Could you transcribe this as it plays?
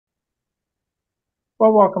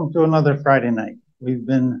Well, welcome to another Friday night. We've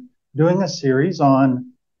been doing a series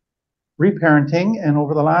on reparenting, and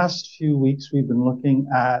over the last few weeks, we've been looking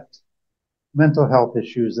at mental health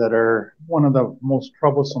issues that are one of the most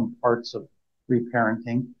troublesome parts of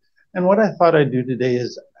reparenting. And what I thought I'd do today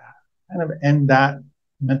is kind of end that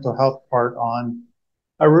mental health part on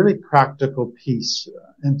a really practical piece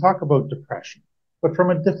and talk about depression, but from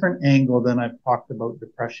a different angle than I've talked about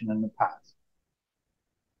depression in the past.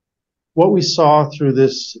 What we saw through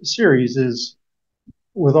this series is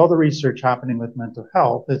with all the research happening with mental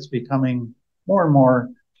health, it's becoming more and more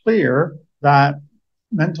clear that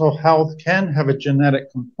mental health can have a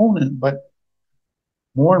genetic component, but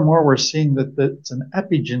more and more we're seeing that it's an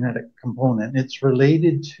epigenetic component. It's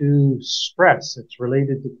related to stress. It's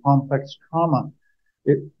related to complex trauma.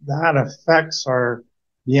 That affects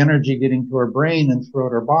the energy getting to our brain and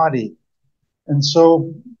throughout our body. And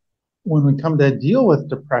so when we come to deal with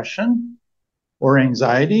depression or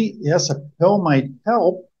anxiety, yes, a pill might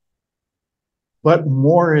help, but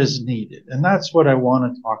more is needed. And that's what I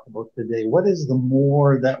want to talk about today. What is the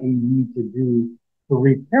more that we need to do to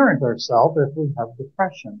reparent ourselves if we have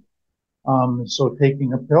depression? So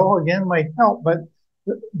taking a pill, again, might help, but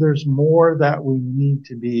there's more that we need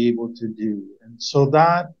to be able to do. And so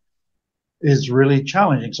that is really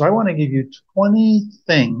challenging. So I want to give you 20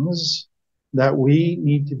 things that we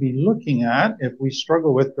need to be looking at if we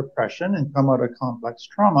struggle with depression and come out of complex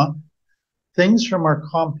trauma. Things from our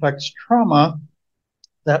complex trauma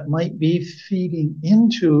that might be feeding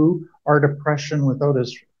into our depression without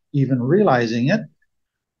us even realizing it.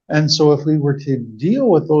 And so if we were to deal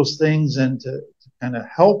with those things and to kind of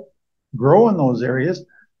help grow in those areas,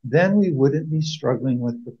 then we wouldn't be struggling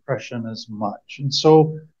with depression as much. And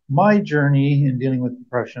so my journey in dealing with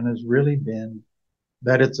depression has really been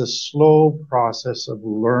that it's a slow process of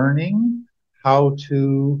learning how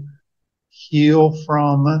to heal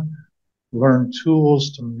from, learn tools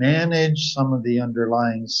to manage some of the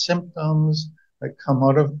underlying symptoms that come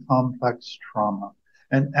out of complex trauma.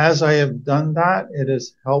 And as I have done that, it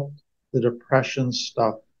has helped the depression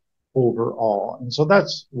stuff overall. And so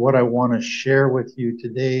that's what I want to share with you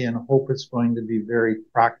today and hope it's going to be very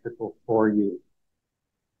practical for you.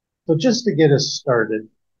 So just to get us started,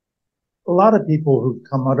 a lot of people who've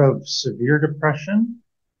come out of severe depression,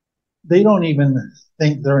 they don't even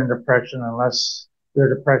think they're in depression unless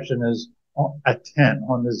their depression is a 10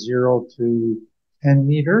 on the 0 to 10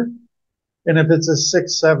 meter. And if it's a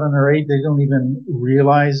 6, 7, or 8, they don't even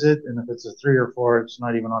realize it. And if it's a 3 or 4, it's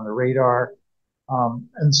not even on the radar.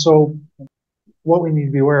 And so what we need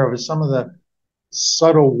to be aware of is some of the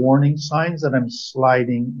subtle warning signs that I'm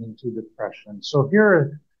sliding into depression. So here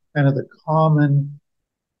are kind of the common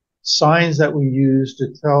signs that we use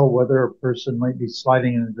to tell whether a person might be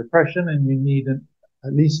sliding into depression. And you need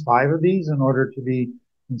at least 5 of these in order to be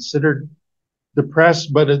considered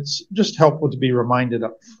depressed, but it's just helpful to be reminded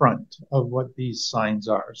up front of what these signs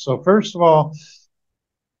are. So first of all,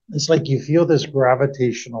 it's like you feel this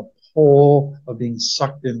gravitational pull of being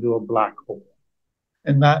sucked into a black hole.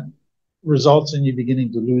 And that results in you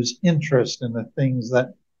beginning to lose interest in the things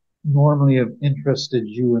that normally have interested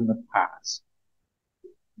you in the past.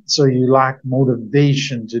 So you lack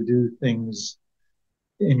motivation to do things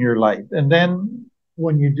in your life. And then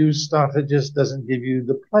when you do stuff, it just doesn't give you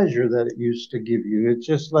the pleasure that it used to give you. It's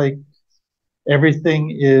just like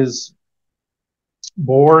everything is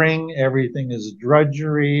boring, everything is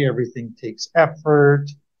drudgery, everything takes effort.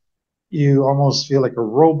 You almost feel like a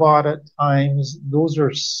robot at times. Those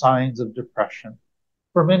are signs of depression.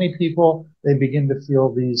 For many people, they begin to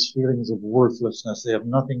feel these feelings of worthlessness. They have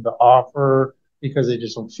nothing to offer because they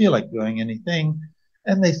just don't feel like doing anything.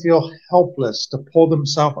 And they feel helpless to pull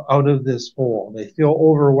themselves out of this hole. They feel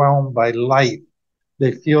overwhelmed by life.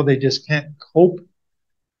 They feel they just can't cope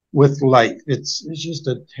with life. It's just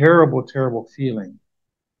a terrible, terrible feeling.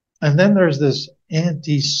 And then there's this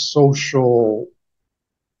antisocial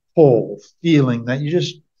pull feeling that you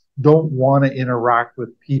just don't want to interact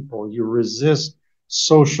with people. You resist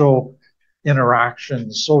social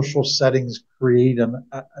interaction. Social settings create a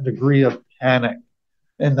degree of panic.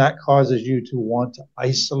 And that causes you to want to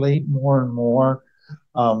isolate more and more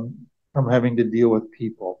from having to deal with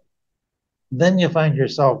people. Then you find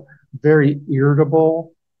yourself very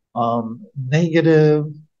irritable, negative,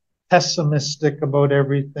 pessimistic about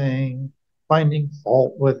everything, finding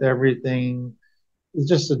fault with everything. It's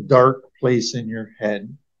just a dark place in your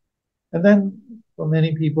head. And then for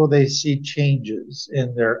many people, they see changes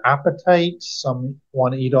in their appetite. Some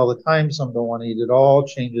want to eat all the time. Some don't want to eat at all.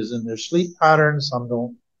 Changes in their sleep patterns. Some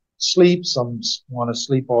don't sleep. Some want to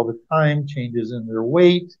sleep all the time. Changes in their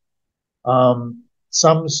weight.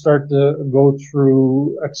 Some start to go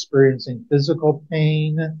through experiencing physical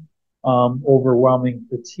pain, overwhelming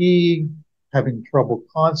fatigue, having trouble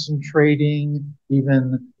concentrating,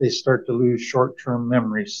 even they start to lose short-term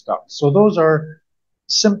memory stuff. So those are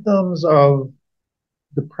symptoms of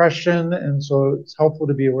depression, and so it's helpful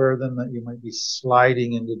to be aware of them, that you might be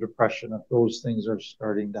sliding into depression if those things are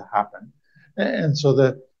starting to happen. And so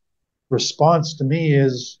the response to me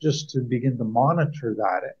is just to begin to monitor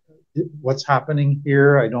that. What's happening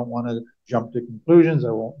here? I don't want to jump to conclusions.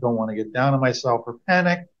 Don't want to get down on myself or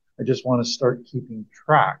panic. I just want to start keeping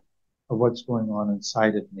track of what's going on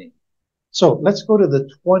inside of me. So let's go to the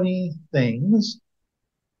 20 things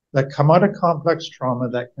that come out of complex trauma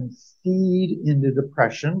that can feed into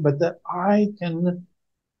depression, but that I can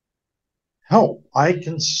help, I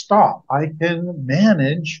can stop, I can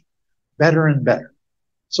manage better and better.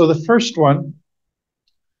 So the first one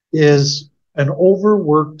is an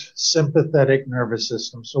overworked sympathetic nervous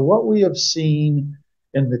system. So what we have seen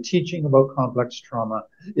in the teaching about complex trauma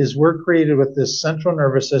is we're created with this central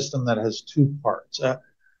nervous system that has two parts, a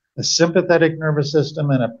sympathetic nervous system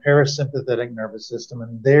and a parasympathetic nervous system,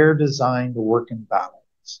 and they're designed to work in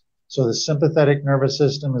balance. So the sympathetic nervous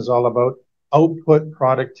system is all about output,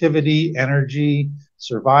 productivity, energy,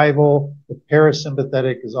 survival. The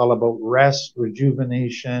parasympathetic is all about rest,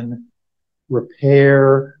 rejuvenation,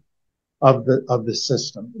 repair of the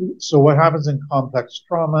system. So what happens in complex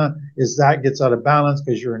trauma is that gets out of balance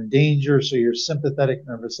because you're in danger, so your sympathetic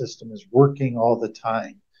nervous system is working all the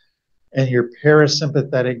time, and your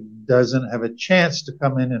parasympathetic doesn't have a chance to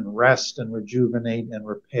come in and rest and rejuvenate and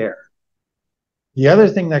repair. The other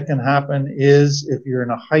thing that can happen is if you're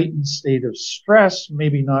in a heightened state of stress,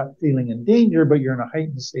 maybe not feeling in danger, but you're in a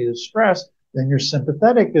heightened state of stress, then your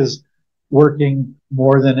sympathetic is working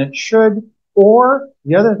more than it should. Or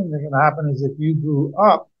the other thing that can happen is if you grew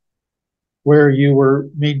up where you were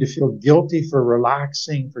made to feel guilty for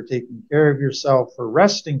relaxing, for taking care of yourself, for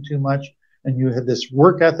resting too much, and you had this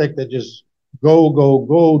work ethic that just go, go,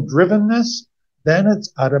 go drivenness, then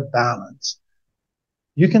it's out of balance.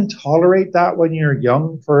 You can tolerate that when you're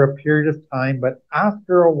young for a period of time, but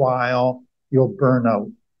after a while, you'll burn out.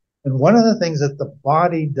 And one of the things that the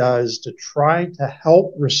body does to try to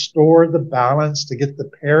help restore the balance, to get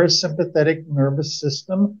the parasympathetic nervous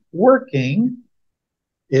system working,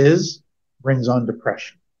 brings on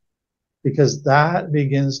depression, because that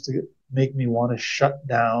begins to make me want to shut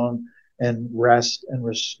down and rest and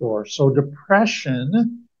restore. So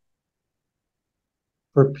depression,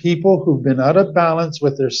 for people who've been out of balance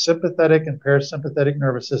with their sympathetic and parasympathetic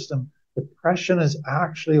nervous system, depression is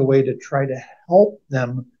actually a way to try to help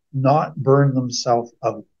them not burn themselves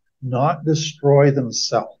out, not destroy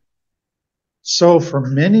themselves. So for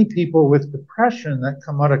many people with depression that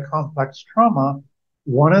come out of complex trauma,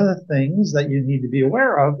 one of the things that you need to be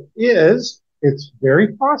aware of is it's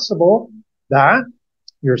very possible that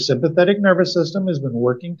your sympathetic nervous system has been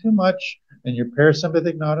working too much and your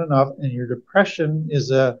parasympathetic not enough, and your depression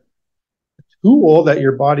is a tool that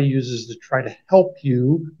your body uses to try to help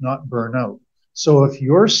you not burn out. So if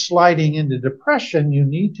you're sliding into depression, you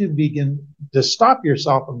need to begin to stop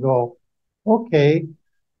yourself and go, okay,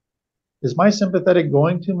 is my sympathetic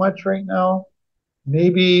going too much right now?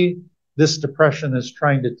 Maybe this depression is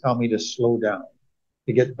trying to tell me to slow down,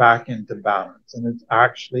 to get back into balance. And it's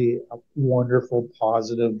actually a wonderful,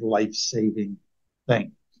 positive, life-saving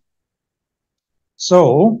thing.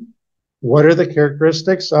 So what are the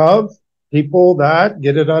characteristics of people that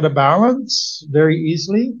get it out of balance very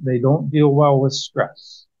easily? They don't deal well with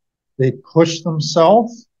stress. They push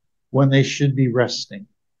themselves when they should be resting.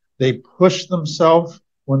 They push themselves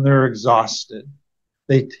when they're exhausted.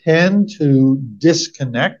 They tend to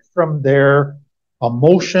disconnect from their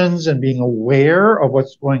emotions and being aware of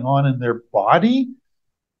what's going on in their body,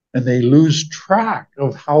 and they lose track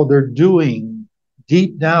of how they're doing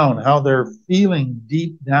deep down, how they're feeling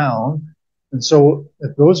deep down. And so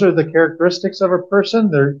if those are the characteristics of a person,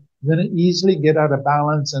 they're going to easily get out of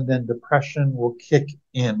balance, and then depression will kick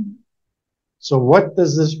in. So what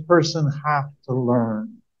does this person have to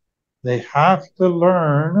learn? They have to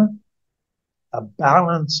learn a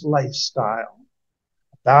balanced lifestyle,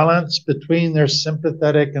 a balance between their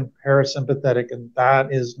sympathetic and parasympathetic, and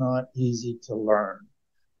that is not easy to learn.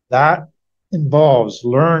 That involves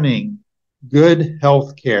learning good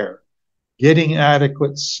health care, getting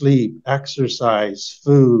adequate sleep, exercise,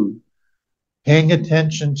 food, paying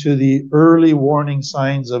attention to the early warning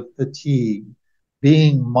signs of fatigue,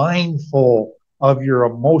 being mindful of your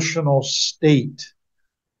emotional state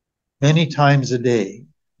many times a day,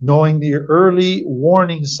 knowing the early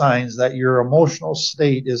warning signs that your emotional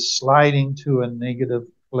state is sliding to a negative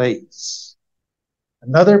place.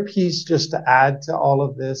 Another piece just to add to all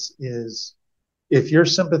of this is if your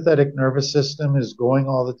sympathetic nervous system is going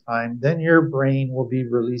all the time, then your brain will be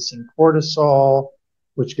releasing cortisol,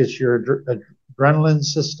 which gets your adrenaline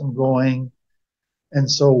system going. And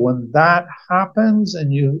so when that happens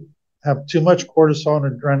and you have too much cortisol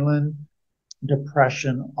and adrenaline,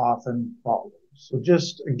 depression often follows. So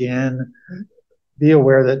just again, be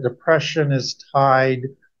aware that depression is tied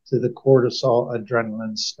to the cortisol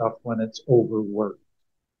adrenaline stuff when it's overworked.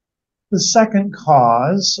 The second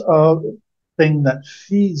cause of thing that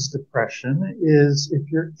feeds depression is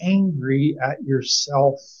if you're angry at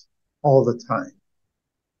yourself all the time.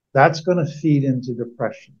 That's going to feed into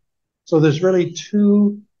depression. So there's really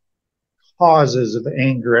two causes of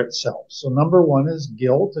anger itself. So number one is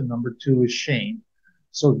guilt and number two is shame.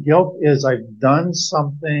 So guilt is I've done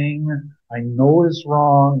something I know is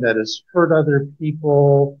wrong that has hurt other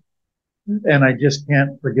people and I just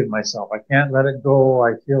can't forgive myself. I can't let it go.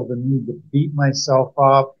 I feel the need to beat myself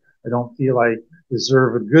up. I don't feel I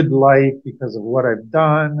deserve a good life because of what I've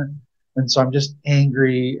done. And so I'm just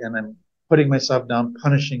angry and I'm putting myself down,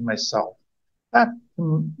 punishing myself. That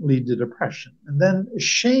can lead to depression. And then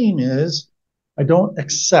shame is I don't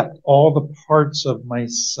accept all the parts of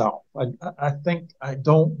myself. I think I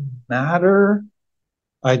don't matter.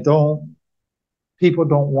 People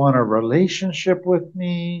don't want a relationship with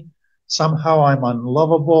me. Somehow I'm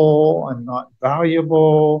unlovable. I'm not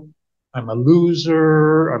valuable. I'm a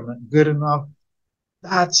loser. I'm not good enough.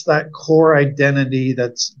 That's that core identity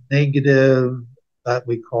that's negative that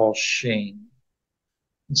we call shame.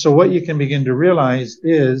 And so what you can begin to realize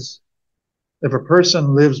is if a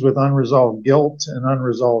person lives with unresolved guilt and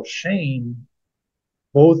unresolved shame,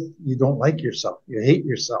 both you don't like yourself, you hate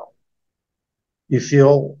yourself. You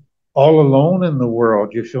feel all alone in the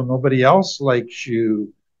world. You feel nobody else likes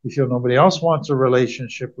you. You feel nobody else wants a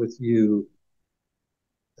relationship with you.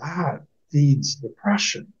 That feeds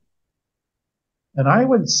depression. And I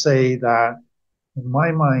would say that in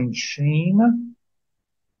my mind, shame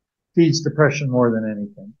feeds depression more than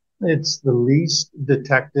anything. It's the least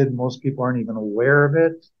detected. Most people aren't even aware of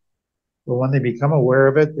it. But when they become aware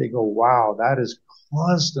of it, they go, wow, that is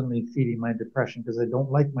constantly feeding my depression because I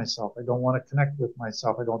don't like myself. I don't want to connect with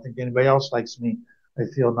myself. I don't think anybody else likes me. I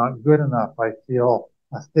feel not good enough. I feel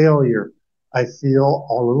a failure. I feel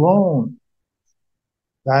all alone.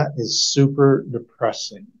 That is super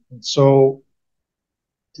depressing. And so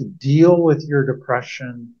to deal with your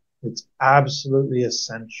depression, it's absolutely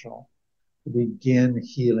essential to begin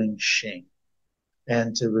healing shame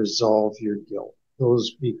and to resolve your guilt.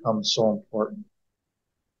 Those become so important.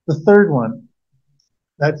 The third one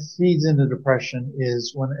that feeds into depression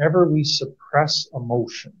is whenever we suppress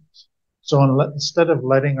emotions. So instead of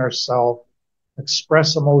letting ourselves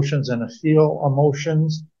express emotions and feel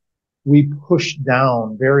emotions, we push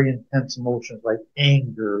down very intense emotions like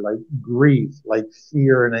anger, like grief, like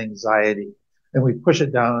fear and anxiety. And we push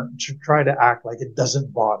it down to try to act like it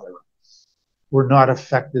doesn't bother us. We're not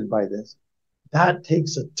affected by this. That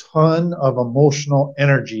takes a ton of emotional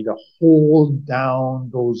energy to hold down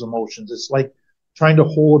those emotions. It's like trying to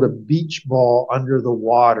hold a beach ball under the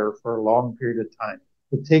water for a long period of time.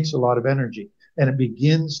 It takes a lot of energy and it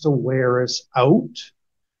begins to wear us out.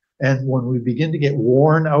 And when we begin to get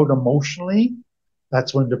worn out emotionally,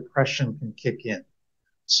 that's when depression can kick in.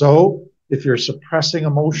 So if you're suppressing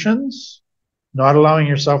emotions, not allowing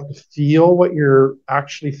yourself to feel what you're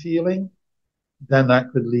actually feeling, then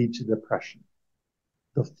that could lead to depression.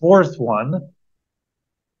 The fourth one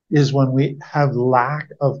is when we have lack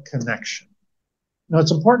of connection. Now,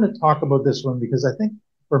 it's important to talk about this one because I think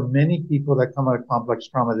for many people that come out of complex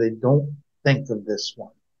trauma, they don't think of this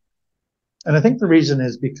one. And I think the reason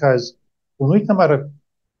is because when we come out of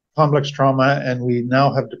complex trauma and we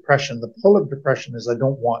now have depression, the pull of depression is I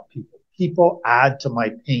don't want people. People add to my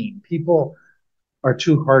pain. People are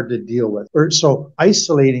too hard to deal with. So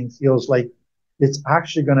isolating feels like it's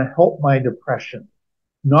actually going to help my depression.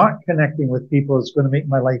 Not connecting with people is going to make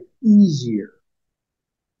my life easier.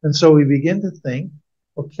 And so we begin to think,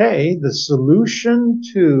 okay, the solution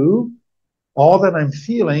to all that I'm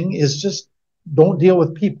feeling is just don't deal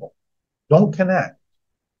with people. Don't connect.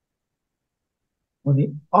 When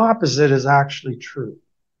the opposite is actually true.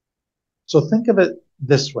 So think of it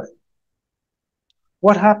this way.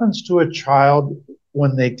 What happens to a child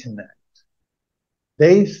when they connect?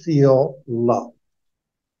 They feel loved.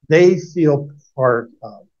 They feel part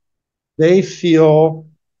of. They feel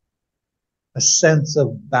a sense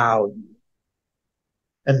of value.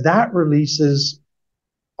 And that releases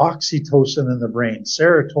oxytocin in the brain,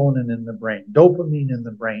 serotonin in the brain, dopamine in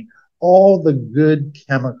the brain, all the good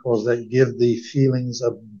chemicals that give the feelings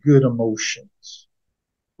of good emotions.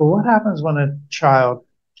 But what happens when a child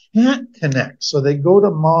can't connect? So they go to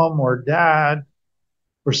mom or dad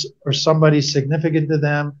or somebody significant to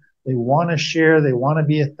them. They want to share, they want to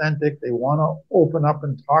be authentic, they want to open up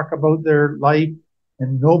and talk about their life,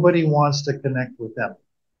 and nobody wants to connect with them.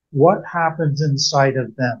 What happens inside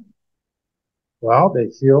of them? Well, they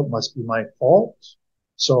feel it must be my fault.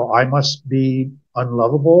 So I must be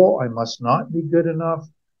unlovable. I must not be good enough.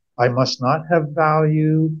 I must not have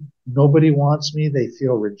value. Nobody wants me. They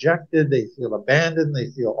feel rejected. They feel abandoned.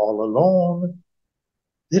 They feel all alone.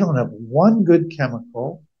 They don't have one good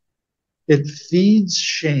chemical. It feeds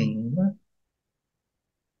shame.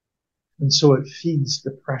 And so it feeds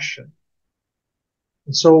depression.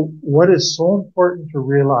 And so what is so important to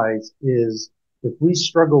realize is if we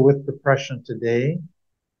struggle with depression today,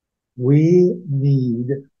 we need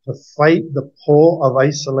to fight the pull of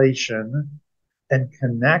isolation and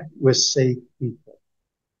connect with safe people.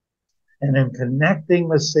 And in connecting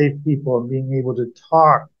with safe people and being able to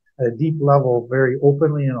talk at a deep level very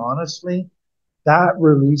openly and honestly, that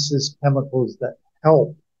releases chemicals that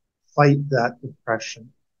help fight that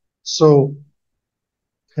depression. So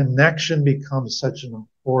connection becomes such an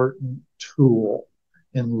important tool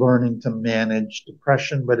in learning to manage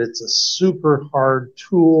depression, but it's a super hard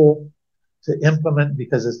tool to implement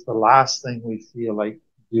because it's the last thing we feel like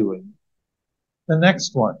doing. The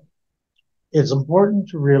next one, it's important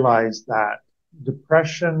to realize that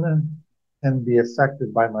depression can be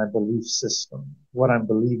affected by my belief system, what I'm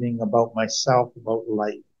believing about myself, about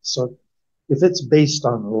life. So if it's based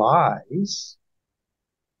on lies,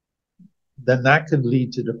 then that could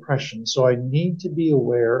lead to depression. So I need to be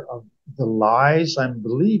aware of the lies I'm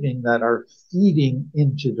believing that are feeding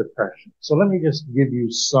into depression. So let me just give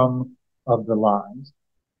you some of the lies.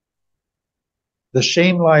 The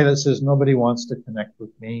shame lie that says nobody wants to connect with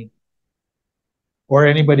me, or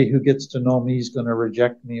anybody who gets to know me is going to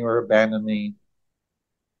reject me or abandon me,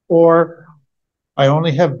 or I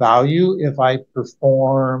only have value if I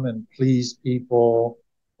perform and please people.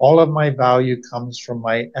 All of my value comes from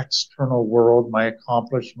my external world, my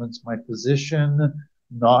accomplishments, my position,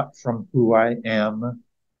 not from who I am.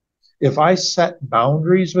 If I set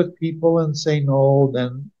boundaries with people and say no,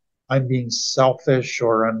 then I'm being selfish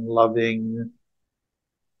or unloving.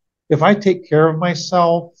 If I take care of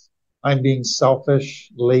myself, I'm being selfish,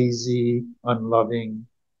 lazy, unloving.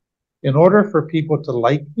 In order for people to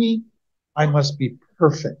like me, I must be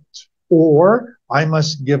perfect, or I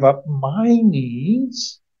must give up my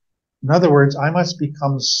needs. In other words, I must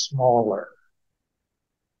become smaller.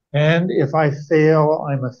 And if I fail,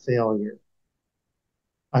 I'm a failure.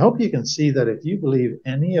 I hope you can see that if you believe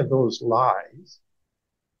any of those lies,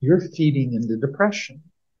 you're feeding into depression.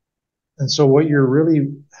 And so what you're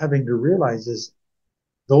really having to realize is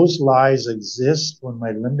those lies exist when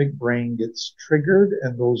my limbic brain gets triggered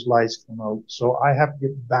and those lies come out. So I have to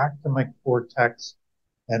get back to my cortex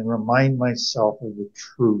and remind myself of the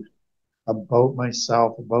truth about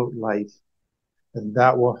myself, about life, and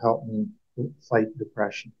that will help me fight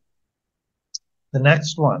depression. The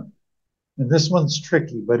next one, and this one's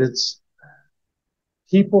tricky, but it's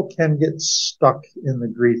people can get stuck in the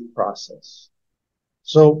grief process.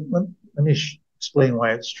 So let me explain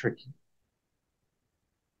why it's tricky.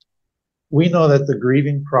 We know that the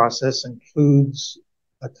grieving process includes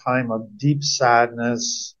a time of deep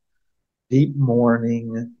sadness, deep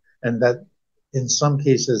mourning, and that in some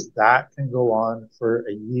cases that can go on for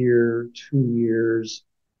a year, 2 years,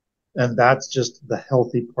 and that's just the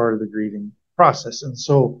healthy part of the grieving process. And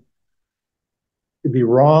so it'd be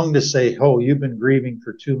wrong to say, oh, you've been grieving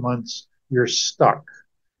for 2 months, you're stuck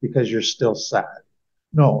because you're still sad.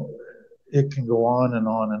 No, it can go on and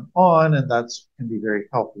on and on, and that can be very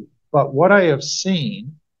healthy. But what I have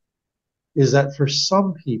seen is that for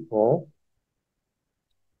some people,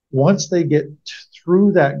 once they get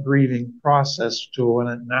through that grieving process to when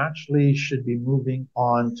it naturally should be moving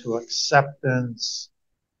on to acceptance,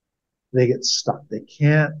 they get stuck. They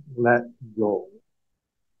can't let go.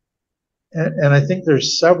 And I think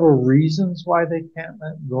there's several reasons why they can't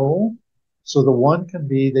let go. So the one can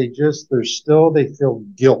be they feel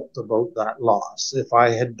guilt about that loss. If I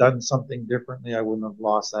had done something differently, I wouldn't have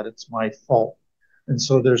lost that. It's my fault. And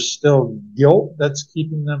so there's still guilt that's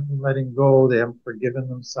keeping them from letting go. They haven't forgiven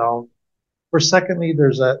themselves. Or secondly,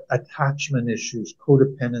 there's attachment issues,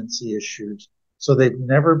 codependency issues. So they've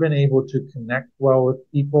never been able to connect well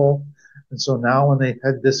with people. And so now when they've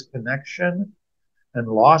had this connection and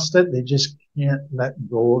lost it, they just can't let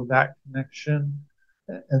go of that connection.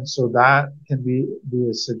 And so that can be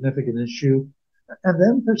a significant issue. And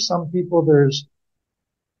then for some people,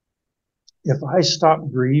 if I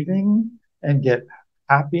stop grieving and get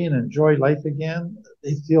happy and enjoy life again,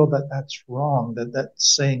 they feel that that's wrong, that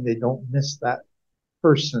that's saying they don't miss that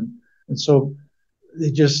person. And so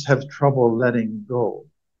they just have trouble letting go.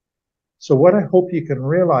 So what I hope you can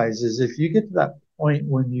realize is if you get to that point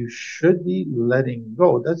when you should be letting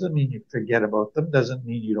go, doesn't mean you forget about them, doesn't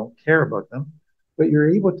mean you don't care about them, but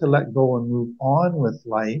you're able to let go and move on with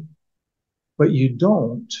life, but you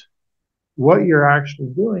don't, what you're actually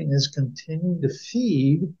doing is continuing to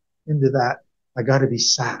feed into that, I got to be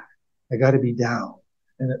sad, I got to be down,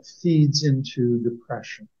 and it feeds into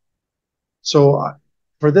depression. So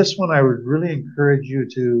for this one, I would really encourage you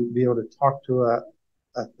to be able to talk to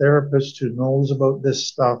a therapist who knows about this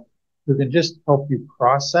stuff, who can just help you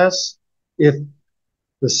process if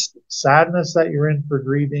the sadness that you're in for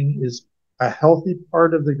grieving is a healthy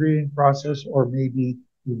part of the grieving process, or maybe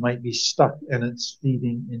you might be stuck and it's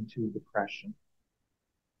feeding into depression.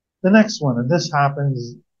 The next one, and this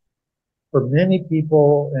happens for many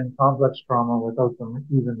people in complex trauma without them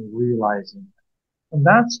even realizing it. And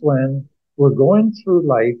that's when we're going through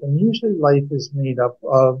life, and usually life is made up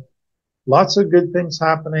of lots of good things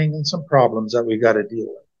happening and some problems that we got to deal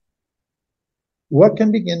with. What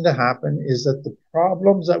can begin to happen is that the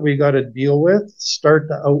problems that we got to deal with start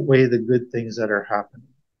to outweigh the good things that are happening.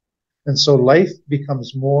 And so life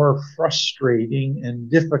becomes more frustrating and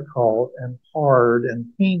difficult and hard and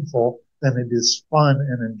painful than it is fun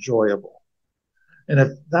and enjoyable. And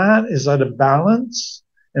if that is out of balance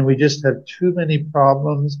and we just have too many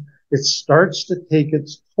problems, it starts to take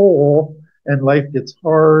its toll and life gets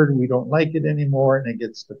hard. We don't like it anymore and it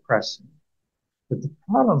gets depressing. But the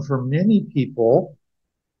problem for many people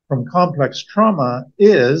from complex trauma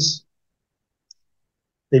is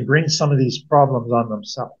they bring some of these problems on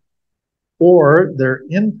themselves, or they're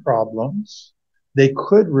in problems. They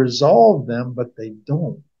could resolve them, but they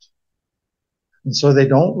don't. And so they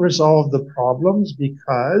don't resolve the problems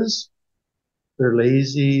because they're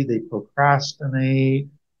lazy, they procrastinate,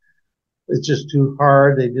 it's just too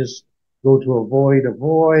hard, they just go to avoid,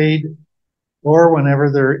 or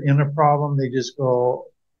whenever they're in a problem, they just go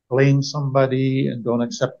blame somebody and don't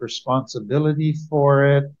accept responsibility for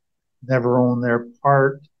it, never own their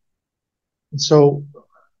part. And so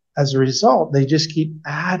as a result, they just keep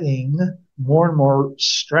adding more and more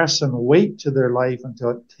stress and weight to their life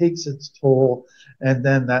until it takes its toll, and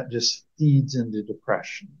then that just feeds into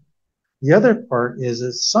depression. The other part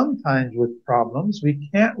is sometimes with problems, we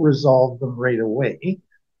can't resolve them right away.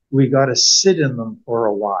 We got to sit in them for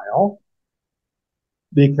a while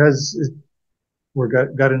because we've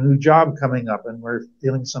got a new job coming up and we're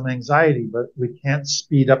feeling some anxiety, but we can't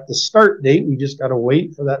speed up the start date. We just got to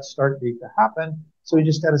wait for that start date to happen. So we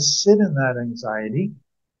just got to sit in that anxiety.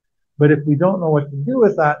 But if we don't know what to do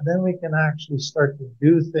with that, then we can actually start to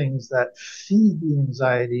do things that feed the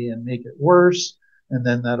anxiety and make it worse. And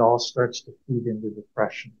then that all starts to feed into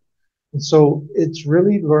depression. And so it's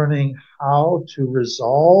really learning how to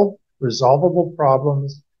resolve resolvable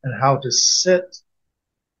problems and how to sit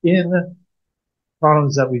in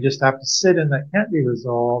problems that we just have to sit in that can't be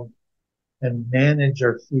resolved and manage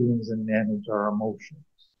our feelings and manage our emotions.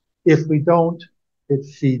 If we don't, it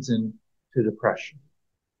feeds into depression.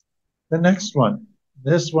 The next one,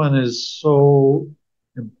 this one is so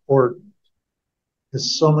important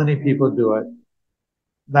because so many people do it.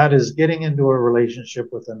 That is getting into a relationship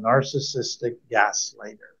with a narcissistic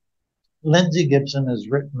gaslighter. Lindsay Gibson has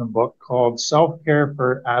written a book called Self-Care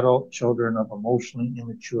for Adult Children of Emotionally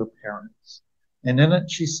Immature Parents. And in it,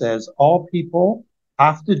 she says, all people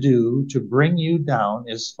have to do to bring you down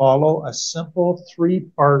is follow a simple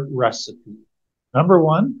 3-part recipe. Number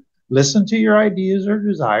 1, listen to your ideas or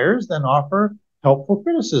desires, then offer helpful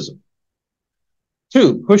criticism.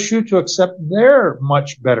 2, push you to accept their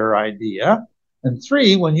much better idea. And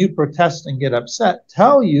 3, when you protest and get upset,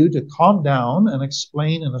 tell you to calm down and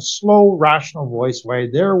explain in a slow, rational voice why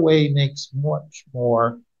their way makes much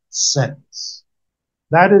more sense.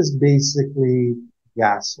 That is basically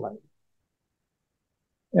gaslighting.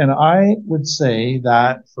 And I would say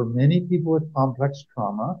that for many people with complex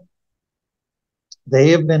trauma, they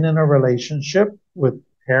have been in a relationship with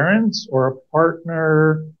parents or a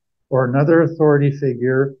partner or another authority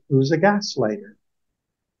figure who's a gaslighter.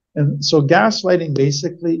 And so gaslighting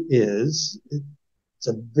basically it's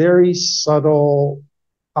a very subtle,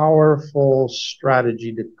 powerful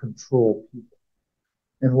strategy to control people.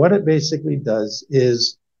 And what it basically does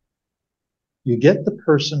is you get the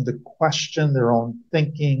person to question their own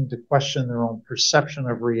thinking, to question their own perception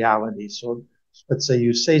of reality. So let's say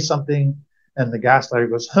you say something and the gaslighter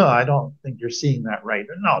goes, I don't think you're seeing that right.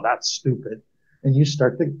 Or, no, that's stupid. And you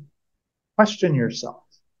start to question yourself.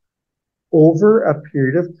 Over a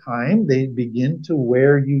period of time, they begin to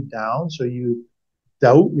wear you down. So you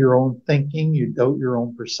doubt your own thinking, you doubt your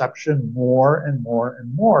own perception more and more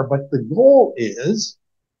and more. But the goal is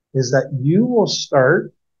that you will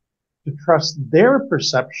start to trust their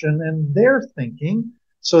perception and their thinking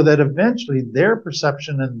so that eventually their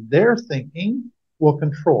perception and their thinking will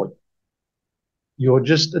control you. You'll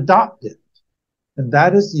just adopt it. And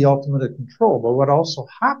that is the ultimate of control. But what also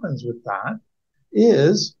happens with that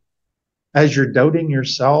is as you're doubting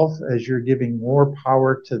yourself, as you're giving more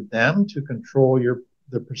power to them to control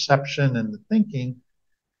the perception and the thinking,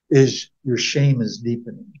 is your shame is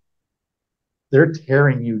deepening. They're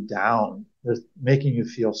tearing you down. They're making you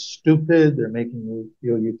feel stupid. They're making you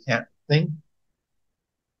feel you can't think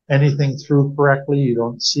anything through correctly. You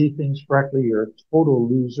don't see things correctly. You're a total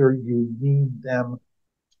loser. You need them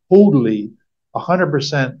totally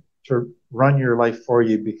 100% to run your life for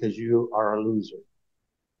you because you are a loser.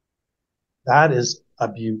 That is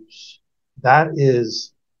abuse. That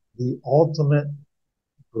is the ultimate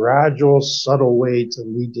gradual, subtle way to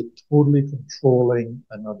lead to totally controlling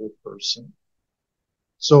another person.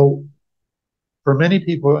 So for many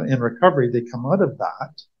people in recovery, they come out of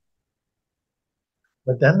that,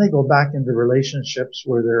 but then they go back into relationships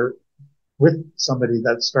where they're with somebody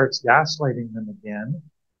that starts gaslighting them again,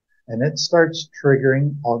 and it starts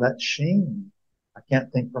triggering all that shame. I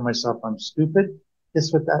can't think for myself, I'm stupid.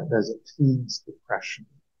 Guess what that does? It feeds depression.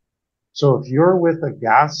 So if you're with a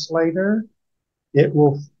gaslighter, it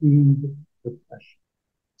will feed depression.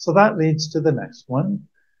 So that leads to the next one,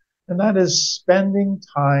 and that is spending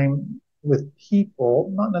time with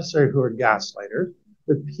people, not necessarily who are gaslighters,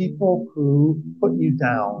 but people who put you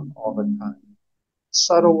down all the time.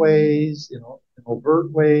 Subtle ways, in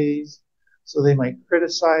overt ways. So they might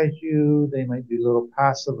criticize you, they might do little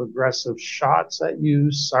passive aggressive shots at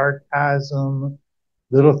you, sarcasm,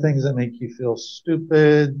 little things that make you feel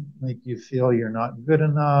stupid, make you feel you're not good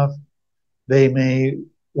enough. They may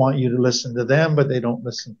want you to listen to them, but they don't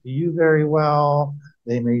listen to you very well.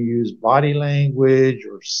 They may use body language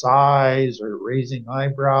or sighs or raising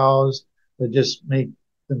eyebrows that just make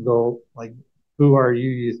them go like, who are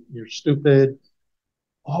you? You're stupid.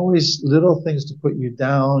 Always little things to put you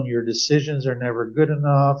down. Your decisions are never good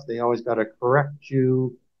enough. They always got to correct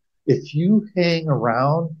you. If you hang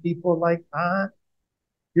around people like that,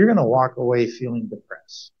 you're going to walk away feeling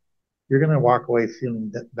depressed. You're going to walk away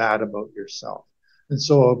feeling bad about yourself. And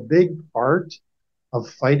so a big part of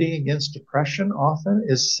fighting against depression often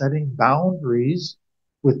is setting boundaries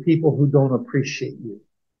with people who don't appreciate you.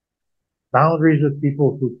 Boundaries with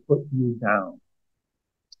people who put you down.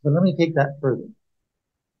 But let me take that further.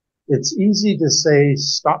 It's easy to say,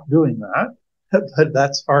 stop doing that, but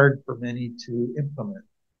that's hard for many to implement.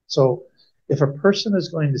 So if a person is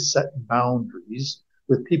going to set boundaries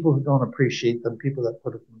with people who don't appreciate them, people that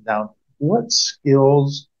put them down, what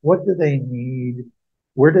skills, what do they need,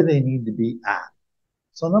 where do they need to be at?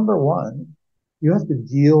 So number one, you have to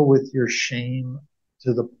deal with your shame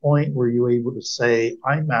to the point where you're able to say,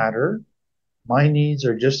 I matter, my needs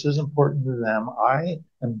are just as important to them, I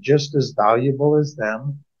am just as valuable as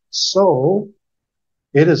them, so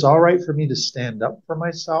it is all right for me to stand up for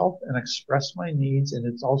myself and express my needs, and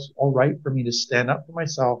it's also all right for me to stand up for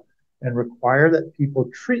myself and require that people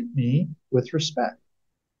treat me with respect.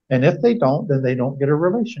 And if they don't, then they don't get a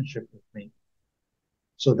relationship with me.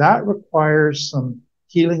 So that requires some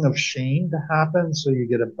healing of shame to happen, so you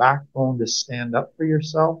get a backbone to stand up for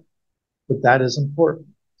yourself, but that is important.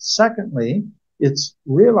 Secondly, it's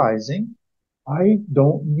realizing I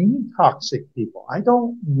don't need toxic people. I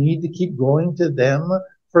don't need to keep going to them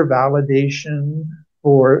for validation,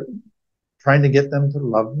 for trying to get them to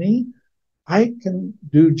love me. I can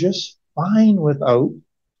do just fine without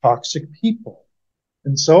toxic people.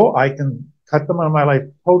 And so I can cut them out of my life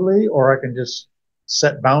totally, or I can just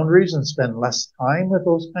set boundaries and spend less time with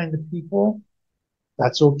those kind of people.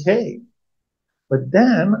 That's okay. But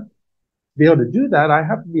then to be able to do that, I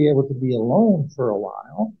have to be able to be alone for a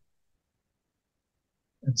while.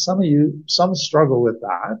 And some struggle with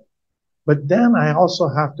that. But then I also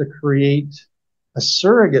have to create a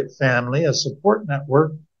surrogate family, a support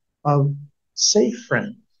network of safe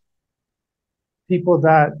friends, people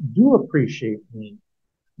that do appreciate me.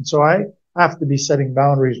 And so I have to be setting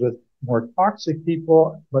boundaries with more toxic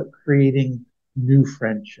people, but creating new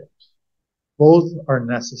friendships. Both are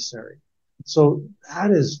necessary. So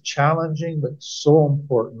that is challenging, but so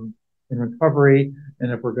important in recovery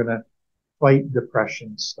and if we're going to fight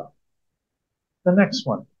depression stuff. The next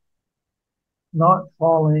one, not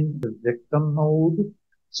falling the victim mode.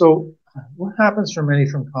 So what happens for many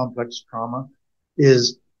from complex trauma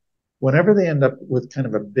is whenever they end up with kind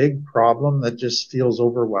of a big problem that just feels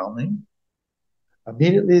overwhelming,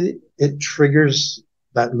 immediately it triggers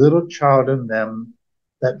that little child in them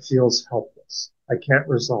that feels helpless. I can't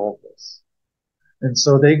resolve this. And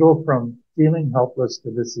so they go from feeling helpless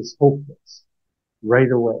to this is hopeless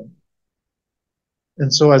right away.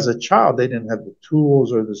 And so as a child, they didn't have the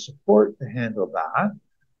tools or the support to handle that.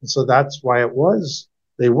 And so that's why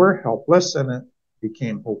they were helpless and it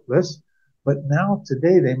became hopeless. But now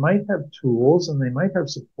today they might have tools and they might have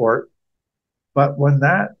support. But when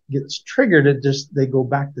that gets triggered, they go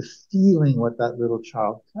back to feeling what that little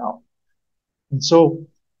child felt. And so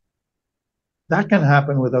that can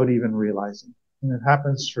happen without even realizing. And it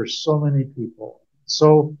happens for so many people.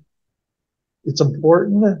 So it's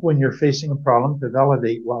important when you're facing a problem to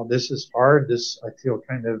validate, wow, this is hard. I feel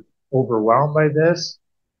kind of overwhelmed by this.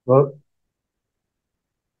 Well,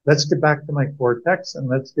 let's get back to my cortex and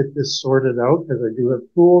let's get this sorted out because I do have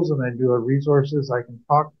tools and I do have resources I can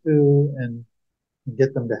talk to and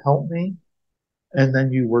get them to help me. And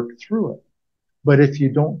then you work through it. But if you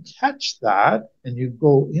don't catch that and you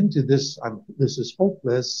go into this is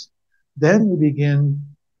hopeless, then you begin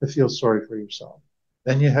to feel sorry for yourself.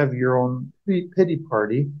 Then you have your own pity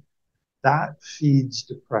party. That feeds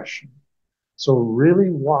depression. So really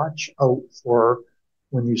watch out for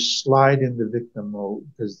when you slide into victim mode,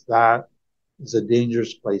 because that is a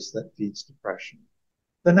dangerous place that feeds depression.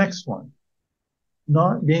 The next one,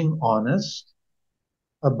 not being honest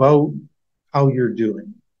about how you're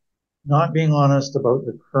doing. Not being honest about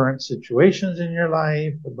the current situations in your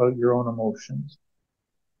life, about your own emotions.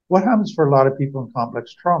 What happens for a lot of people in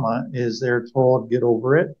complex trauma is they're told, get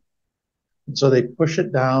over it. And so they push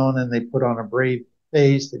it down and they put on a brave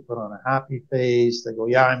face, they put on a happy face, they go,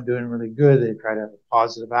 yeah, I'm doing really good. They try to have a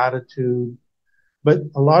positive attitude. But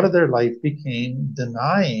a lot of their life became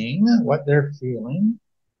denying what they're feeling,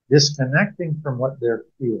 disconnecting from what they're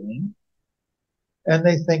feeling, and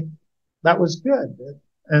they think that was good.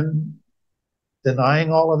 And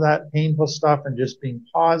denying all of that painful stuff and just being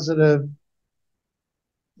positive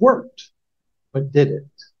worked, but did it?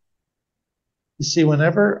 You see,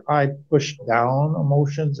 whenever I push down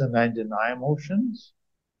emotions and I deny emotions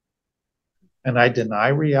and I deny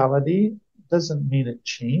reality, it doesn't mean it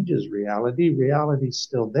changes reality. Reality's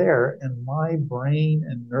still there, and my brain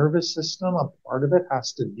and nervous system, a part of it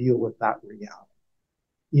has to deal with that reality.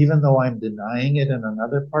 Even though I'm denying it in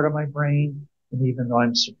another part of my brain, and even though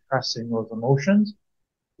I'm suppressing those emotions,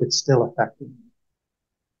 it's still affecting me.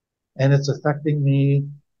 And it's affecting me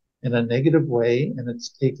in a negative way, and it's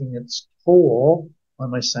taking its toll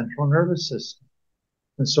on my central nervous system.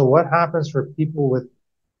 And so what happens for people with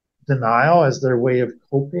denial as their way of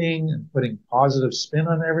coping and putting positive spin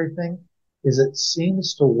on everything is it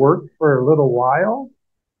seems to work for a little while,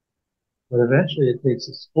 but eventually it takes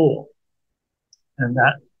its toll. And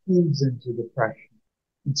that feeds into depression.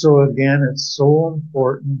 And so again, it's so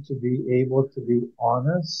important to be able to be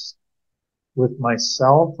honest with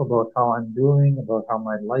myself about how I'm doing, about how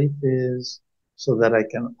my life is, so that I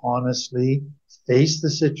can honestly face the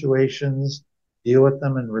situations, deal with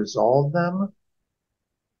them and resolve them.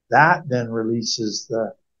 That then releases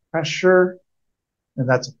the pressure, and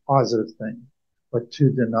that's a positive thing. But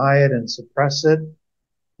to deny it and suppress it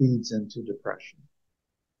feeds into depression.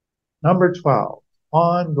 Number 12,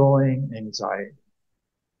 ongoing anxiety.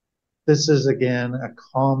 This is, again, a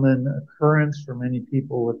common occurrence for many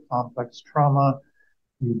people with complex trauma.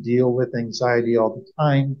 You deal with anxiety all the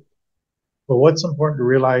time. But what's important to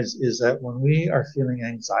realize is that when we are feeling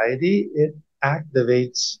anxiety, it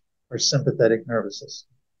activates our sympathetic nervous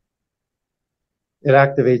system. It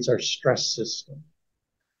activates our stress system.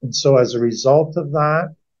 And so as a result of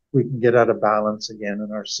that, we can get out of balance again.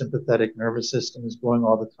 And our sympathetic nervous system is going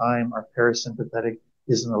all the time. Our parasympathetic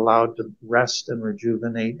isn't allowed to rest and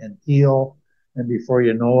rejuvenate and heal. And before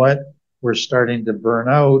you know it, we're starting to burn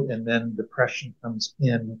out, and then depression comes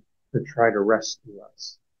in to try to rescue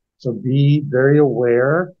us. So be very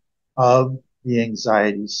aware of the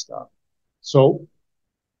anxiety stuff. So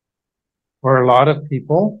for a lot of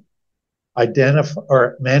people,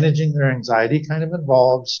 managing their anxiety kind of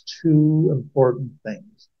involves two important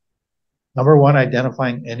things. Number one,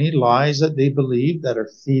 identifying any lies that they believe that are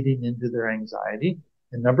feeding into their anxiety.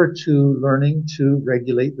 And number two, learning to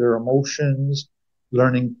regulate their emotions,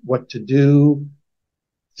 learning what to do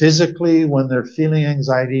physically when they're feeling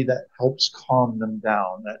anxiety that helps calm them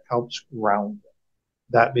down, that helps ground them.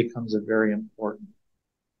 That becomes a very important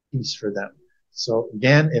piece for them. So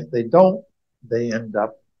again, if they don't, they end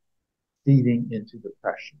up feeding into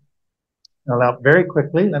depression. Now, very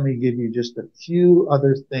quickly, let me give you just a few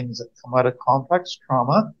other things that come out of complex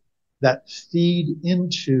trauma that feed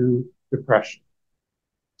into depression.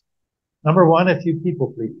 Number one, if you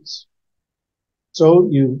people please. So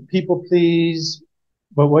you people please,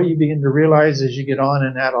 But what you begin to realize as you get on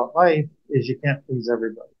in adult life is you can't please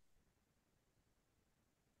everybody.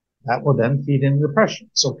 That will then feed into depression.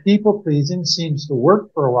 So people pleasing seems to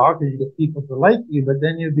work for a while because you get people to like you, but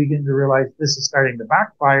then you begin to realize this is starting to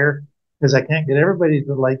backfire because I can't get everybody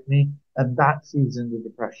to like me, and that feeds into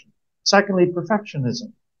depression. Secondly,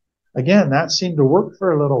 perfectionism. Again, that seemed to work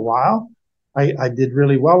for a little while. I did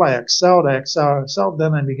really well. I excelled.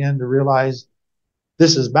 Then I began to realize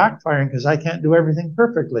this is backfiring because I can't do everything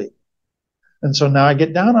perfectly. And so now I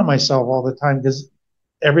get down on myself all the time because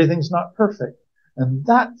everything's not perfect. And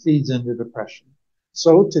that feeds into depression.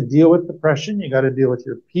 So to deal with depression, you got to deal with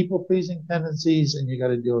your people-pleasing tendencies and you got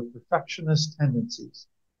to deal with perfectionist tendencies.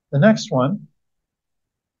 The next one,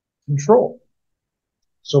 control.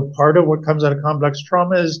 So part of what comes out of complex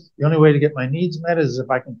trauma is the only way to get my needs met is if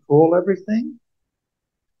I control everything.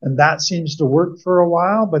 And that seems to work for a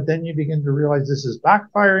while, but then you begin to realize this is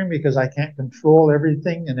backfiring because I can't control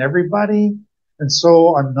everything and everybody. And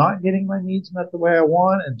so I'm not getting my needs met the way I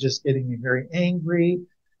want and just getting me very angry.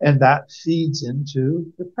 And that feeds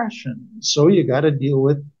into depression. So you got to deal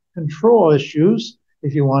with control issues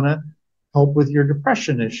if you want to help with your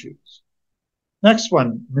depression issues. Next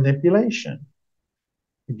one, manipulation.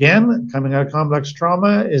 Again, coming out of complex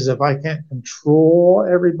trauma is if I can't control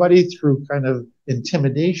everybody through kind of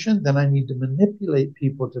intimidation, then I need to manipulate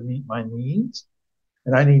people to meet my needs.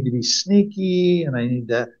 And I need to be sneaky and I need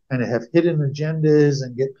to kind of have hidden agendas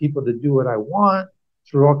and get people to do what I want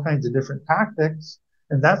through all kinds of different tactics.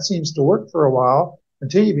 And that seems to work for a while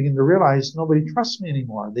until you begin to realize nobody trusts me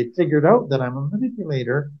anymore. They figured out that I'm a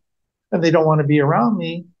manipulator and they don't want to be around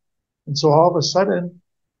me. And so all of a sudden,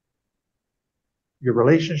 your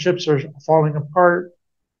relationships are falling apart.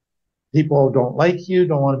 People don't like you,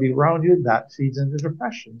 don't want to be around you. That feeds into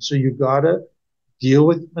depression. So you've got to deal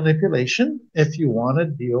with manipulation if you want to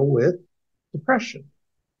deal with depression.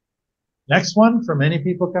 Next one, for many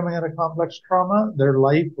people coming out of complex trauma, their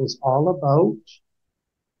life was all about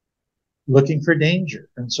looking for danger.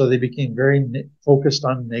 And so they became very focused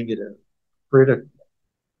on negative, critical.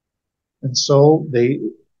 And so they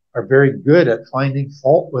are very good at finding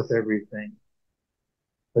fault with everything.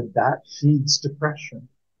 But that feeds depression.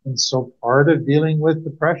 And so part of dealing with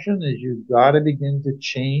depression is you've got to begin to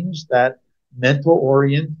change that mental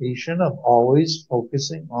orientation of always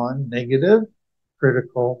focusing on negative,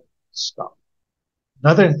 critical stuff.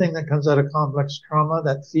 Another thing that comes out of complex trauma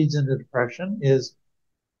that feeds into depression is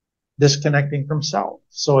disconnecting from self.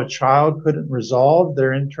 So a child couldn't resolve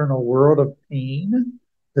their internal world of pain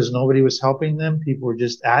because nobody was helping them. People were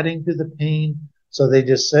just adding to the pain. So they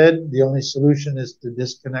just said the only solution is to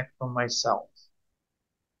disconnect from myself.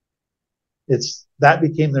 That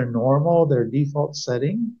became their normal, their default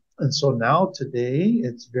setting. And so now today,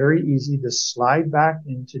 it's very easy to slide back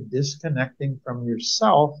into disconnecting from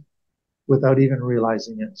yourself without even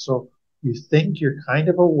realizing it. So you think you're kind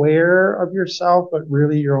of aware of yourself, but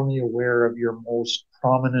really you're only aware of your most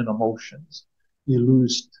prominent emotions. You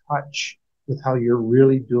lose touch with how you're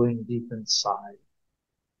really doing deep inside.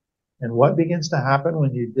 And what begins to happen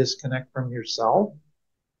when you disconnect from yourself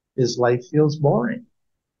is life feels boring.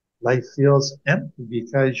 Life feels empty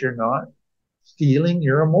because you're not feeling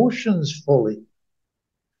your emotions fully.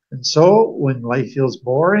 And so when life feels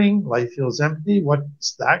boring, life feels empty,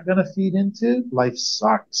 what's that going to feed into? Life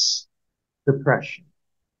sucks. Depression.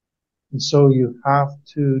 And so you have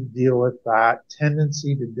to deal with that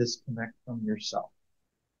tendency to disconnect from yourself.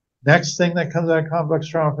 Next thing that comes out of complex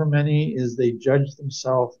trauma for many is they judge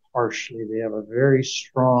themselves harshly. They have a very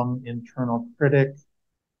strong internal critic.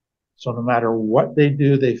 So no matter what they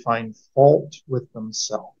do, they find fault with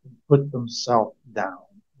themselves and put themselves down.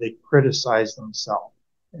 They criticize themselves.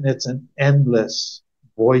 And it's an endless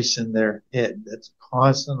voice in their head that's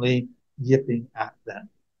constantly yipping at them.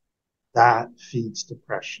 That feeds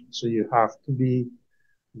depression. So you have to be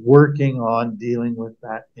working on dealing with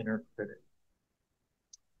that inner critic.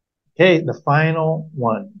 Okay, the final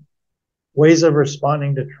one. Ways of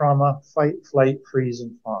responding to trauma: fight, flight, freeze,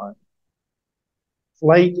 and fawn.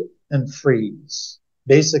 Flight and freeze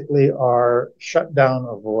basically are shut down,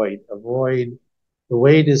 avoid. The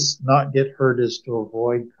way to not get hurt is to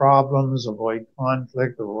avoid problems, avoid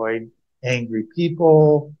conflict, avoid angry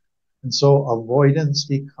people. And so avoidance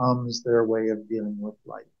becomes their way of dealing with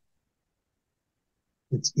life.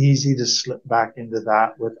 It's easy to slip back into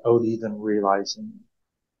that without even realizing it.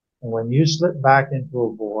 And when you slip back into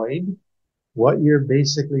avoid, what you're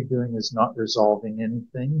basically doing is not resolving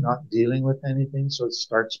anything, not dealing with anything, so it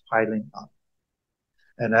starts piling up.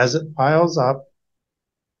 And as it piles up,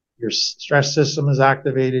 your stress system is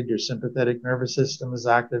activated, your sympathetic nervous system is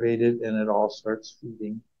activated, and it all starts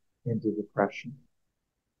feeding into depression.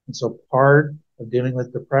 And so part of dealing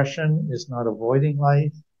with depression is not avoiding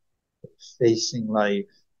life, but facing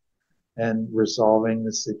life and resolving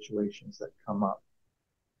the situations that come up.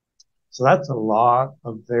 So that's a lot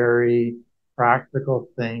of very practical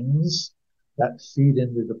things that feed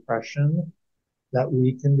into depression that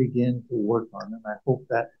we can begin to work on. And I hope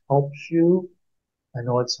that helps you. I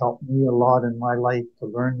know it's helped me a lot in my life to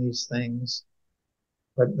learn these things.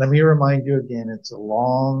 But let me remind you again, it's a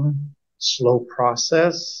long, slow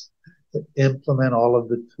process to implement all of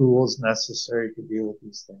the tools necessary to deal with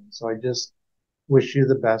these things. So I just wish you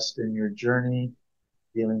the best in your journey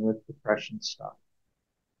dealing with depression stuff.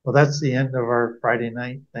 Well, that's the end of our Friday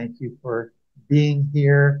night. Thank you for being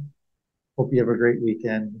here. Hope you have a great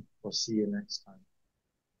weekend. We'll see you next time.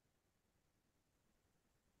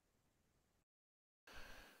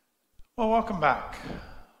 Well, welcome back.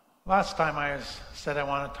 Last time I said I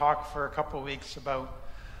want to talk for a couple of weeks about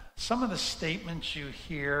some of the statements you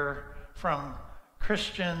hear from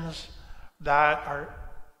Christians that are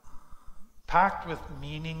packed with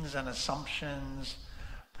meanings and assumptions,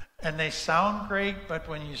 and they sound great, but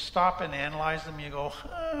when you stop and analyze them, you go,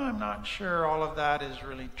 I'm not sure all of that is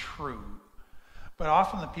really true. But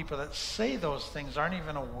often the people that say those things aren't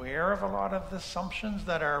even aware of a lot of the assumptions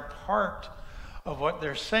that are part of what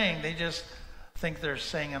they're saying. They just think they're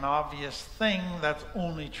saying an obvious thing that's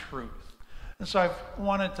only truth. And so I've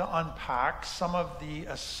wanted to unpack some of the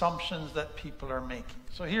assumptions that people are making.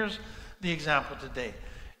 So here's the example today.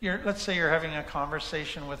 Let's say you're having a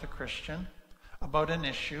conversation with a Christian about an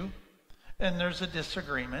issue, and there's a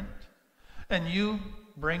disagreement, and you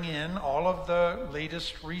bring in all of the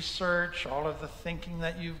latest research, all of the thinking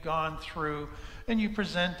that you've gone through, and you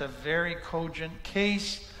present a very cogent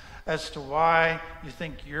case as to why you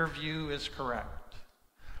think your view is correct.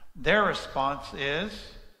 Their response is,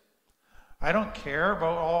 I don't care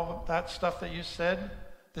about all that stuff that you said.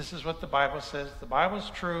 This is what the Bible says. The Bible's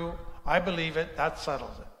true. I believe it. That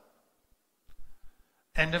settles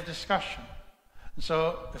it. End of discussion. And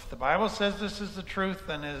so if the Bible says this is the truth,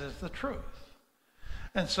 then it is the truth.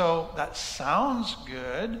 And so that sounds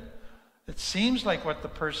good. It seems like what the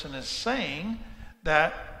person is saying,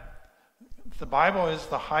 that if the Bible is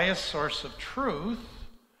the highest source of truth,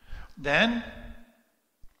 then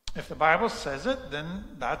if the Bible says it, then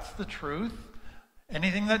that's the truth.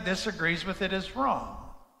 Anything that disagrees with it is wrong,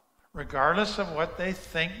 regardless of what they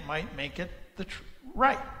think might make it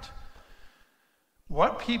right.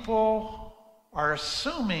 What people are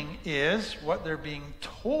assuming is what they're being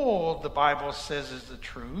told the Bible says is the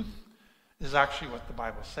truth is actually what the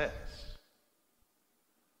Bible says.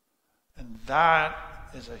 And that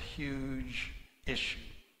is a huge issue.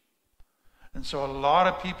 And so a lot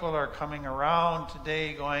of people are coming around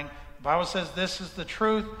today going, the Bible says this is the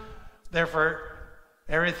truth, therefore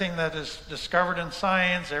everything that is discovered in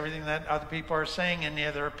science, everything that other people are saying, any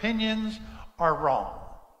other opinions are wrong.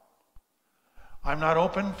 I'm not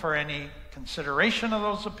open for any consideration of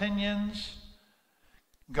those opinions.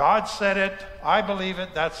 God said it, I believe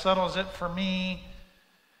it, that settles it for me,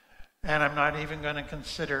 and I'm not even going to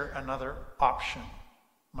consider another option.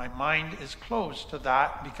 My mind is closed to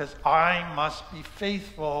that because I must be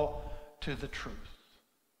faithful to the truth.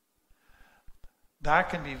 That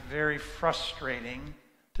can be very frustrating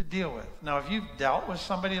to deal with. Now, if you've dealt with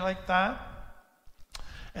somebody like that,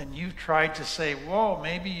 and you've tried to say, whoa,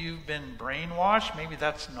 maybe you've been brainwashed, maybe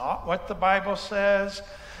that's not what the Bible says,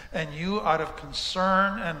 and you, out of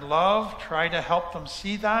concern and love, try to help them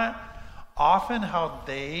see that, often how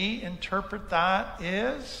they interpret that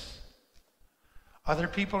is, other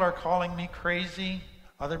people are calling me crazy,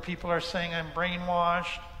 other people are saying I'm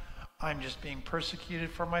brainwashed, I'm just being persecuted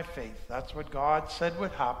for my faith. That's what God said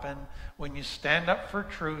would happen when you stand up for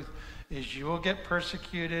truth, is you will get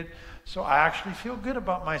persecuted. So I actually feel good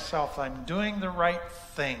about myself. I'm doing the right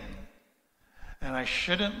thing. And I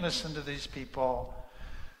shouldn't listen to these people.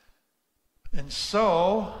 And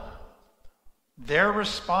so their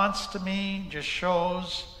response to me just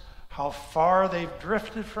shows how far they've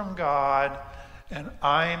drifted from God, and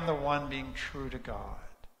I'm the one being true to God.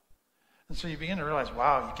 And so you begin to realize,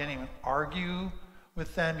 wow, you can't even argue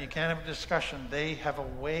with them. You can't have a discussion. They have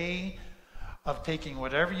a way of taking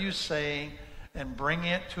whatever you say and bringing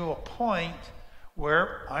it to a point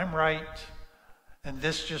where I'm right, and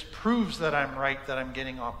this just proves that I'm right, that I'm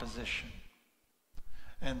getting opposition.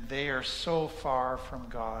 And they are so far from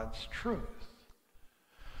God's truth.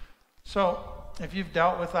 So if you've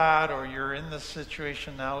dealt with that or you're in this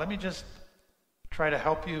situation now, let me just try to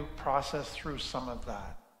help you process through some of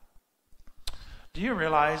that. Do you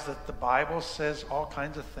realize that the Bible says all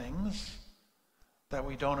kinds of things that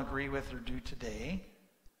we don't agree with or do today?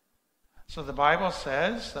 So the Bible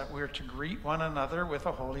says that we're to greet one another with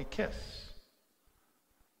a holy kiss.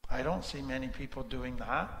 I don't see many people doing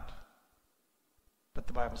that, but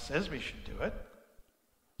the Bible says we should do it.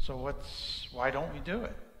 So why don't we do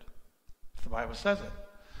it if the Bible says it?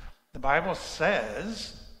 The Bible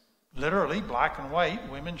says, literally, black and white,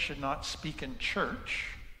 women should not speak in church,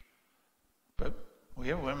 but we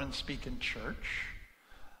have women speak in church.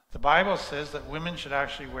 The Bible says that women should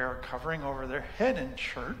actually wear a covering over their head in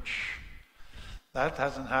church. That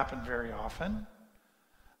hasn't happened very often.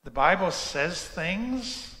 The Bible says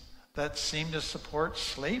things that seem to support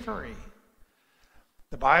slavery.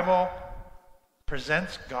 The Bible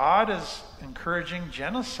presents God as encouraging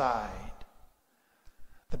genocide.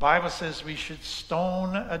 The Bible says we should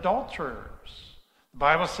stone adulterers. The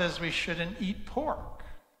Bible says we shouldn't eat pork.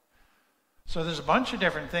 So there's a bunch of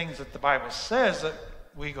different things that the Bible says that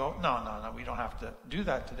we go, no, we don't have to do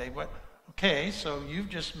that today. But okay, so you've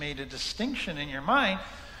just made a distinction in your mind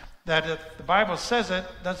that if the Bible says it,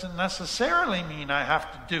 doesn't necessarily mean I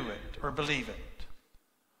have to do it or believe it.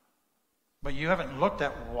 But you haven't looked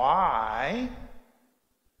at why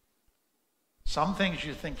some things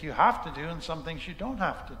you think you have to do and some things you don't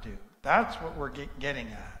have to do. That's what we're getting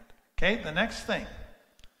at. Okay, the next thing.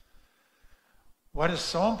 What is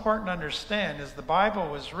so important to understand is the Bible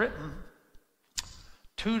was written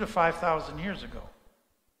 2,000 to 5,000 years ago.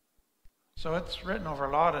 So it's written over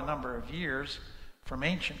a number of years from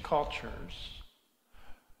ancient cultures,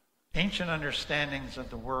 ancient understandings of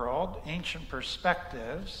the world, ancient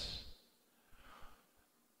perspectives.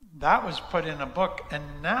 That was put in a book, and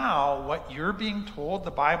now what you're being told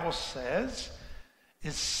the Bible says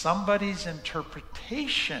is somebody's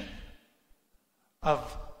interpretation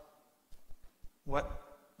of what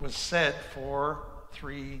was said for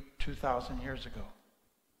 2,000 years ago.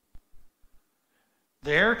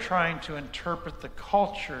 They're trying to interpret the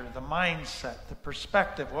culture, the mindset, the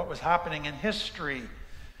perspective, what was happening in history,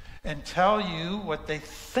 and tell you what they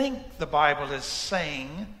think the Bible is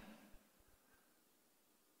saying.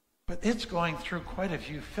 But it's going through quite a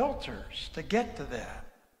few filters to get to that.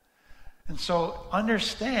 And so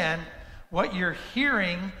understand what you're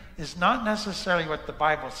hearing is not necessarily what the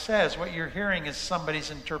Bible says. What you're hearing is somebody's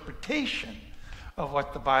interpretation of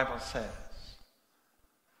what the Bible says.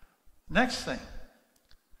 Next thing.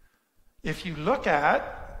 If you look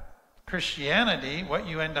at Christianity, what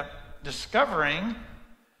you end up discovering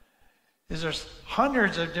is there's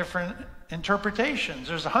hundreds of different interpretations.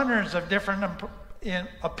 There's hundreds of different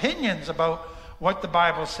opinions about what the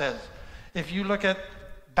Bible says. If you look at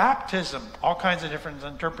baptism, all kinds of different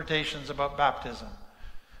interpretations about baptism.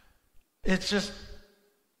 It's just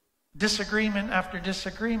disagreement after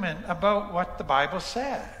disagreement about what the Bible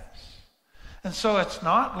says. And so it's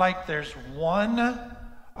not like there's one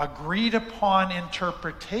agreed upon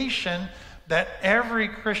interpretation that every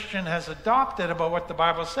Christian has adopted about what the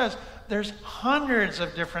Bible says. There's hundreds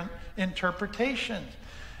of different interpretations.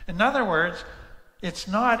 In other words, it's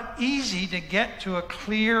not easy to get to a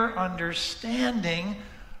clear understanding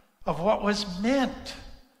of what was meant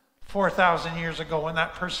 4,000 years ago when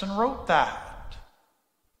that person wrote that.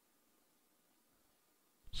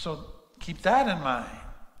 So keep that in mind.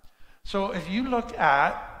 So if you look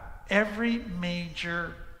at every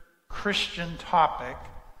major Christian topic,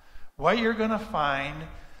 what you're going to find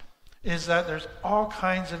is that there's all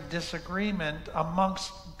kinds of disagreement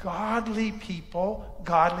amongst godly people,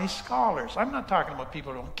 godly scholars. I'm not talking about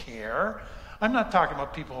people who don't care. I'm not talking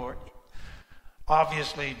about people who are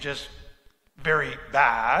obviously just very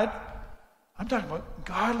bad. I'm talking about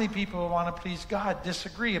godly people who want to please God,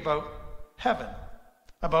 disagree about heaven,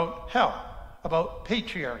 about hell, about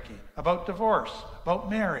patriarchy, about divorce, about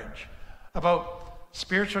marriage, about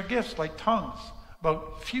spiritual gifts like tongues,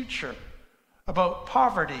 about future, about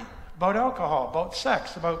poverty, about alcohol, about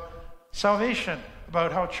sex, about salvation,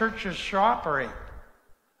 about how churches should operate.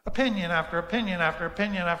 Opinion after opinion after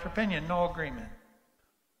opinion after opinion, no agreement.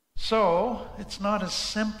 So it's not as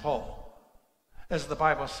simple as the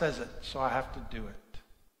Bible says it, so I have to do it.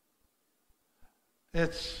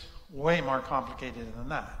 It's way more complicated than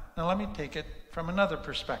that. Now let me take it from another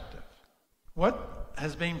perspective. What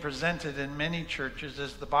has been presented in many churches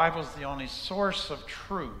is the Bible's the only source of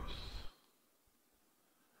truth.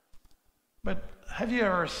 But have you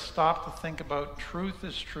ever stopped to think about truth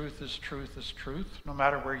is truth is truth is truth, no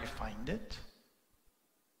matter where you find it?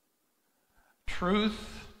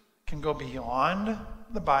 Truth can go beyond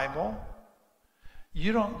the Bible.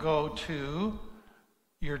 You don't go to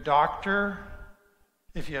your doctor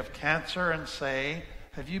if you have cancer and say,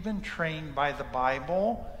 have you been trained by the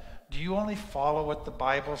Bible? Do you only follow what the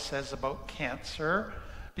Bible says about cancer?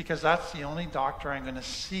 because that's the only doctor I'm going to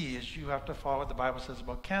see, is you have to follow what the Bible says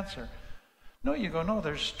about cancer. No, you go, no,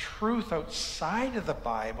 there's truth outside of the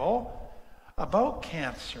Bible about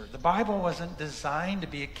cancer. The Bible wasn't designed to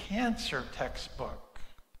be a cancer textbook.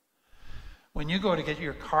 When you go to get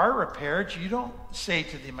your car repaired, you don't say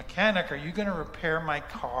to the mechanic, are you going to repair my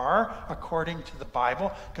car according to the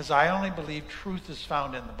Bible? Because I only believe truth is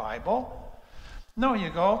found in the Bible. No, you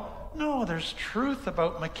go, no, there's truth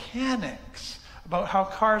about mechanics, about how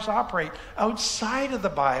cars operate outside of the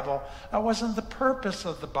Bible. That wasn't the purpose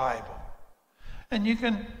of the Bible. And you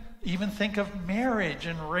can even think of marriage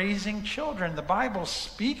and raising children. The Bible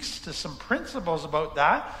speaks to some principles about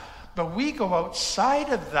that, but we go outside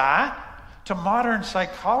of that to modern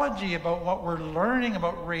psychology about what we're learning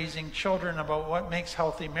about raising children, about what makes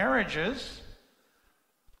healthy marriages.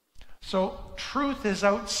 So truth is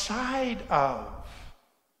outside of.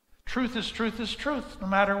 Truth is truth, no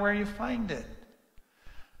matter where you find it.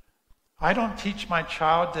 I don't teach my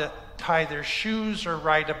child to tie their shoes or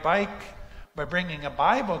ride a bike by bringing a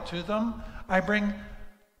Bible to them. I bring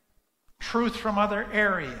truth from other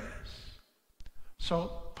areas.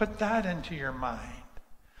 So put that into your mind.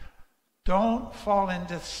 Don't fall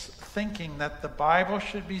into thinking that the Bible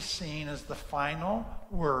should be seen as the final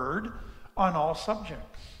word on all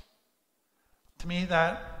subjects. To me,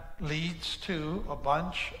 that leads to a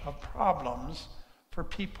bunch of problems for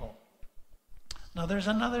people. Now, there's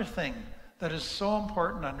another thing that is so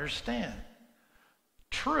important to understand.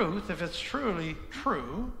 Truth, if it's truly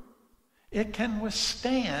true, it can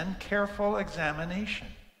withstand careful examination.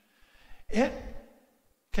 It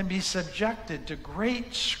can be subjected to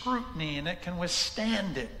great scrutiny, and it can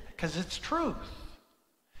withstand it because it's truth.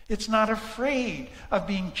 It's not afraid of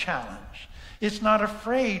being challenged. It's not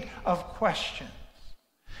afraid of questions.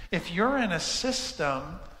 If you're in a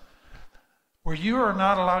system where you are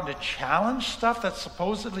not allowed to challenge stuff that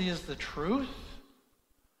supposedly is the truth,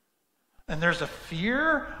 and there's a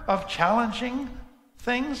fear of challenging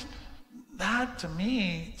things, that to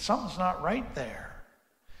me, something's not right there.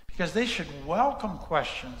 Because they should welcome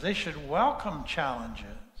questions. They should welcome challenges.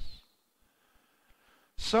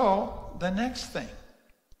 So, the next thing.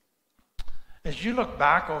 As you look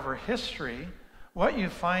back over history, what you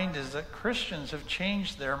find is that Christians have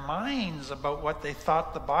changed their minds about what they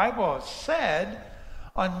thought the Bible said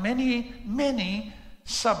on many, many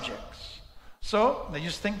subjects. So, they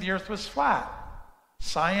used to think the earth was flat.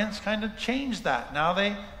 Science kind of changed that. Now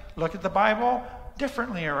they look at the Bible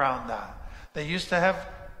differently around that. They used to have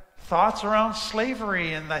thoughts around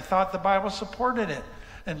slavery, and they thought the Bible supported it.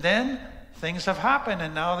 And then things have happened,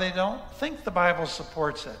 and now they don't think the Bible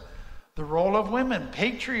supports it. The role of women,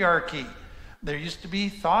 patriarchy. There used to be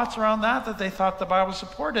thoughts around that they thought the Bible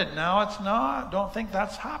supported. Now it's not. Don't think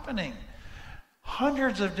that's happening.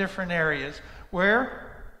 Hundreds of different areas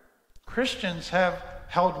where Christians have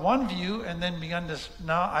held one view and then begun to,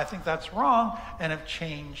 no, I think that's wrong, and have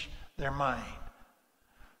changed their mind.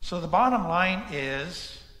 So the bottom line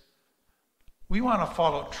is, we want to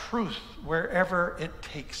follow truth wherever it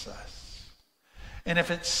takes us. And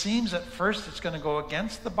if it seems at first it's going to go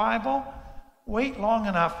against the Bible, wait long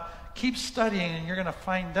enough, keep studying, and you're going to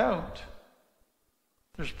find out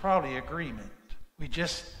there's probably agreement. We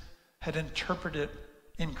just had interpreted it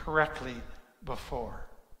incorrectly before.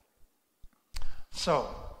 So,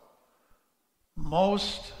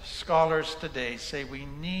 most scholars today say we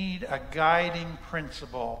need a guiding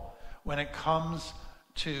principle when it comes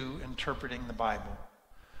to interpreting the Bible.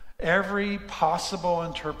 Every possible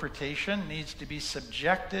interpretation needs to be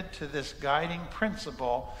subjected to this guiding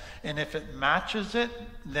principle, and if it matches it,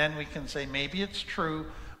 then we can say maybe it's true,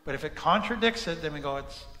 but if it contradicts it, then we go,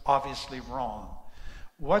 it's obviously wrong.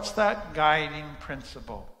 What's that guiding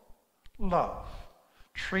principle? Love.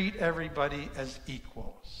 Treat everybody as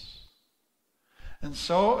equals. And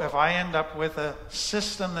so if I end up with a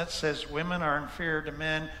system that says women are inferior to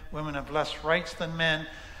men, women have less rights than men,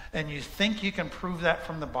 and you think you can prove that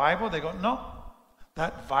from the Bible, they go, no,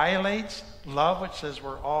 that violates love, which says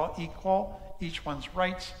we're all equal. Each one's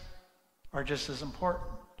rights are just as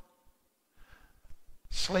important.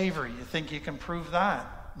 Slavery, you think you can prove that?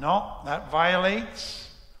 No, that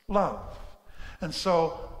violates love. And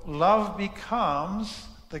so love becomes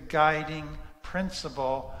the guiding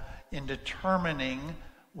principle in determining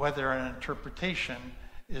whether an interpretation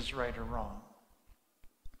is right or wrong.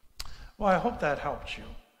 Well, I hope that helped you.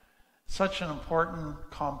 Such an important,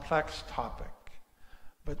 complex topic,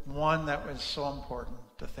 but one that was so important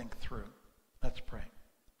to think through. Let's pray.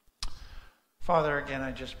 Father, again,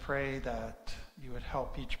 I just pray that you would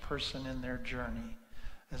help each person in their journey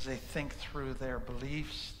as they think through their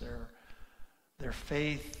beliefs, their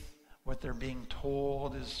faith, what they're being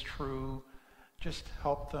told is true. Just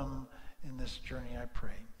help them in this journey, I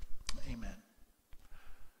pray. Amen.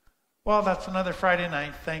 Well, that's another Friday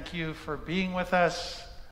night. Thank you for being with us.